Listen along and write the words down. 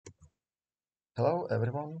Hello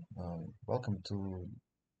everyone, welcome to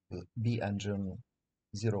the BEngine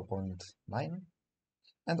 0.9,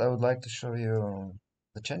 and I would like to show you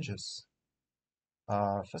the changes.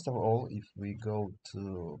 First of all, if we go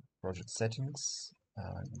to project settings,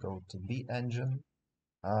 go to BEngine,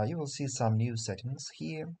 you will see some new settings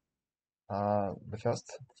here. The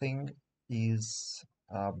first thing is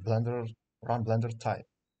run Blender type.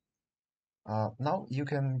 Now you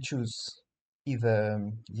can choose either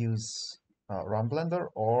use run Blender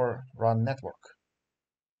or run network.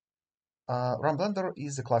 Run Blender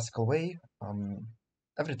is a classical way.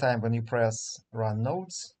 Every time when you press run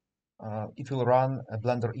nodes, it will run a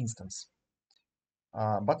Blender instance.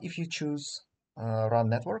 But if you choose run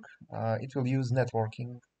network, it will use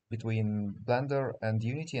networking between Blender and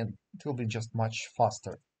Unity, and it will be just much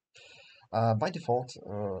faster. By default,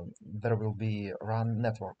 there will be run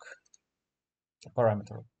network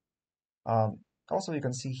parameter. Also, you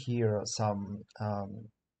can see here some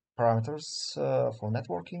parameters for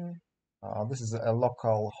networking. This is a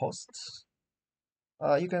local host.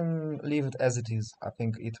 You can leave it as it is. I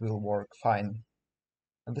think it will work fine.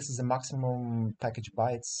 And this is the maximum package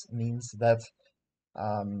bytes, means that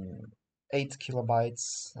 8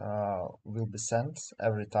 kilobytes will be sent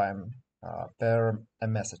every time per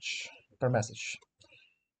message.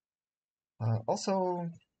 Also,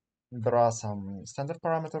 there are some standard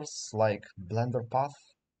parameters like Blender path,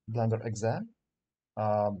 Blender exe,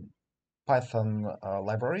 Python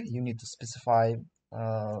library. You need to specify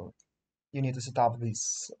you need to set up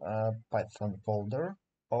this Python folder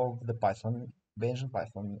of the BEngine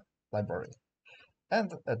Python library,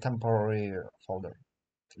 and a temporary folder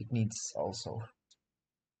it needs also.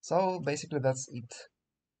 So basically that's it.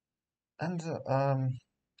 And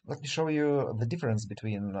let me show you the difference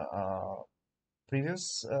between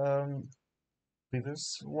previous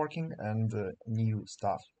working and new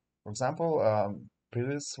stuff. For example,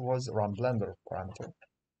 previous was run Blender parameter,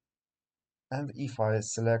 and if I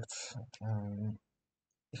select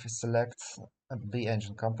a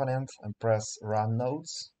BEngine component and press Run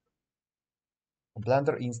Nodes, a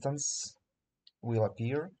Blender instance will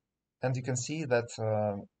appear, and you can see that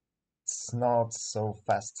it's not so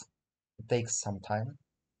fast. It takes some time.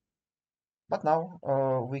 But now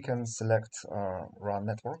we can select Run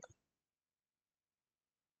Network.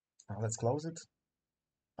 Let's close it.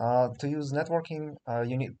 To use networking,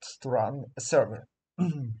 you need to run a server.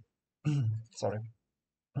 Sorry.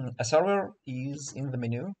 A server is in the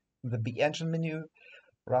menu, the BEngine menu,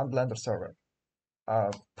 Run Blender Server.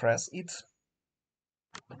 Press it,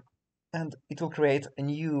 and it will create a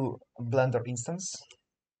new Blender instance.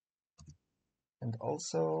 And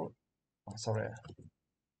also, oh, sorry,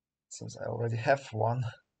 since I already have one,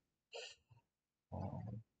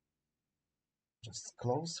 just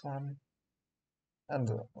close one, and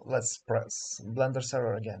let's press Blender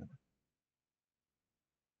Server again.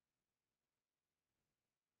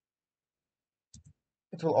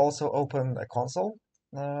 It will also open a console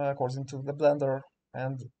according to the Blender,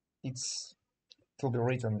 and it will be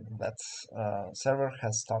written that server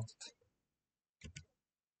has started.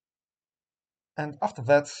 And after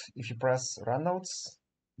that, if you press Run Nodes,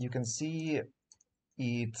 you can see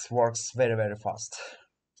it works very, very fast.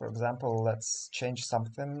 For example, let's change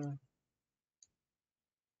something,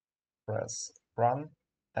 press Run,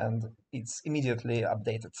 and it's immediately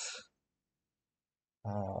updated.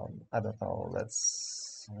 I don't know,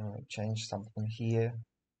 let's change something here.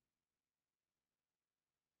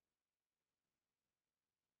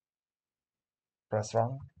 Press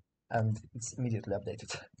Run, and it's immediately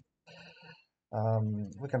updated.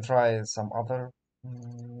 We can try some other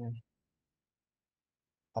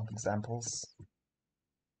examples.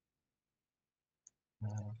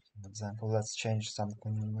 For example, let's change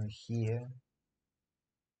something here.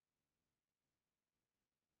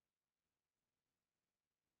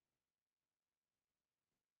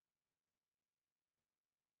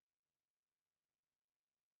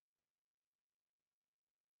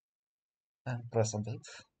 And press update,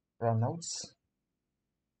 run nodes,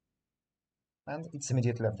 and it's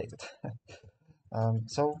immediately updated.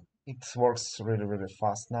 So it works really, really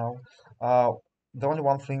fast now. The only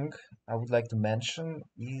one thing I would like to mention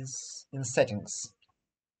is in settings.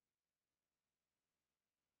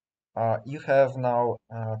 You have now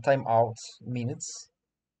timeout minutes.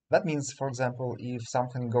 That means, for example, if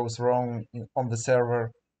something goes wrong on the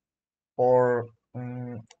server, or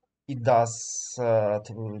it does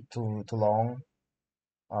too long,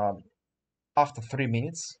 after 3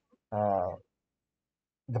 minutes,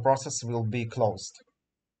 the process will be closed.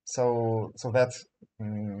 So that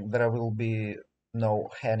there will be no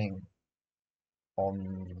hanging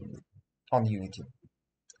on Unity.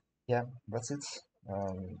 yeah, that's it.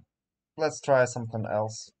 Um, let's try something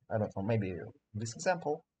else. I don't know, maybe this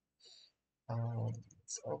example.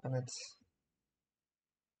 Let's open it.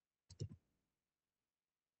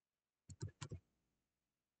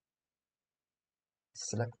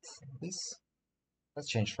 Select this. Let's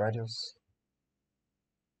change radius,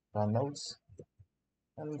 run nodes,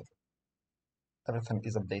 and everything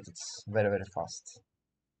is updated very, very fast.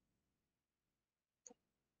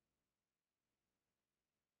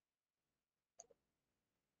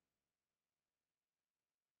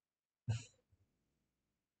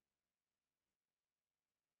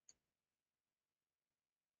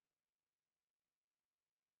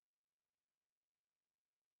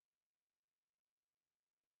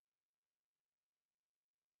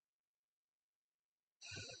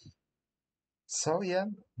 So yeah,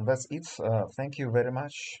 that's it. Thank you very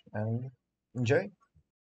much and enjoy.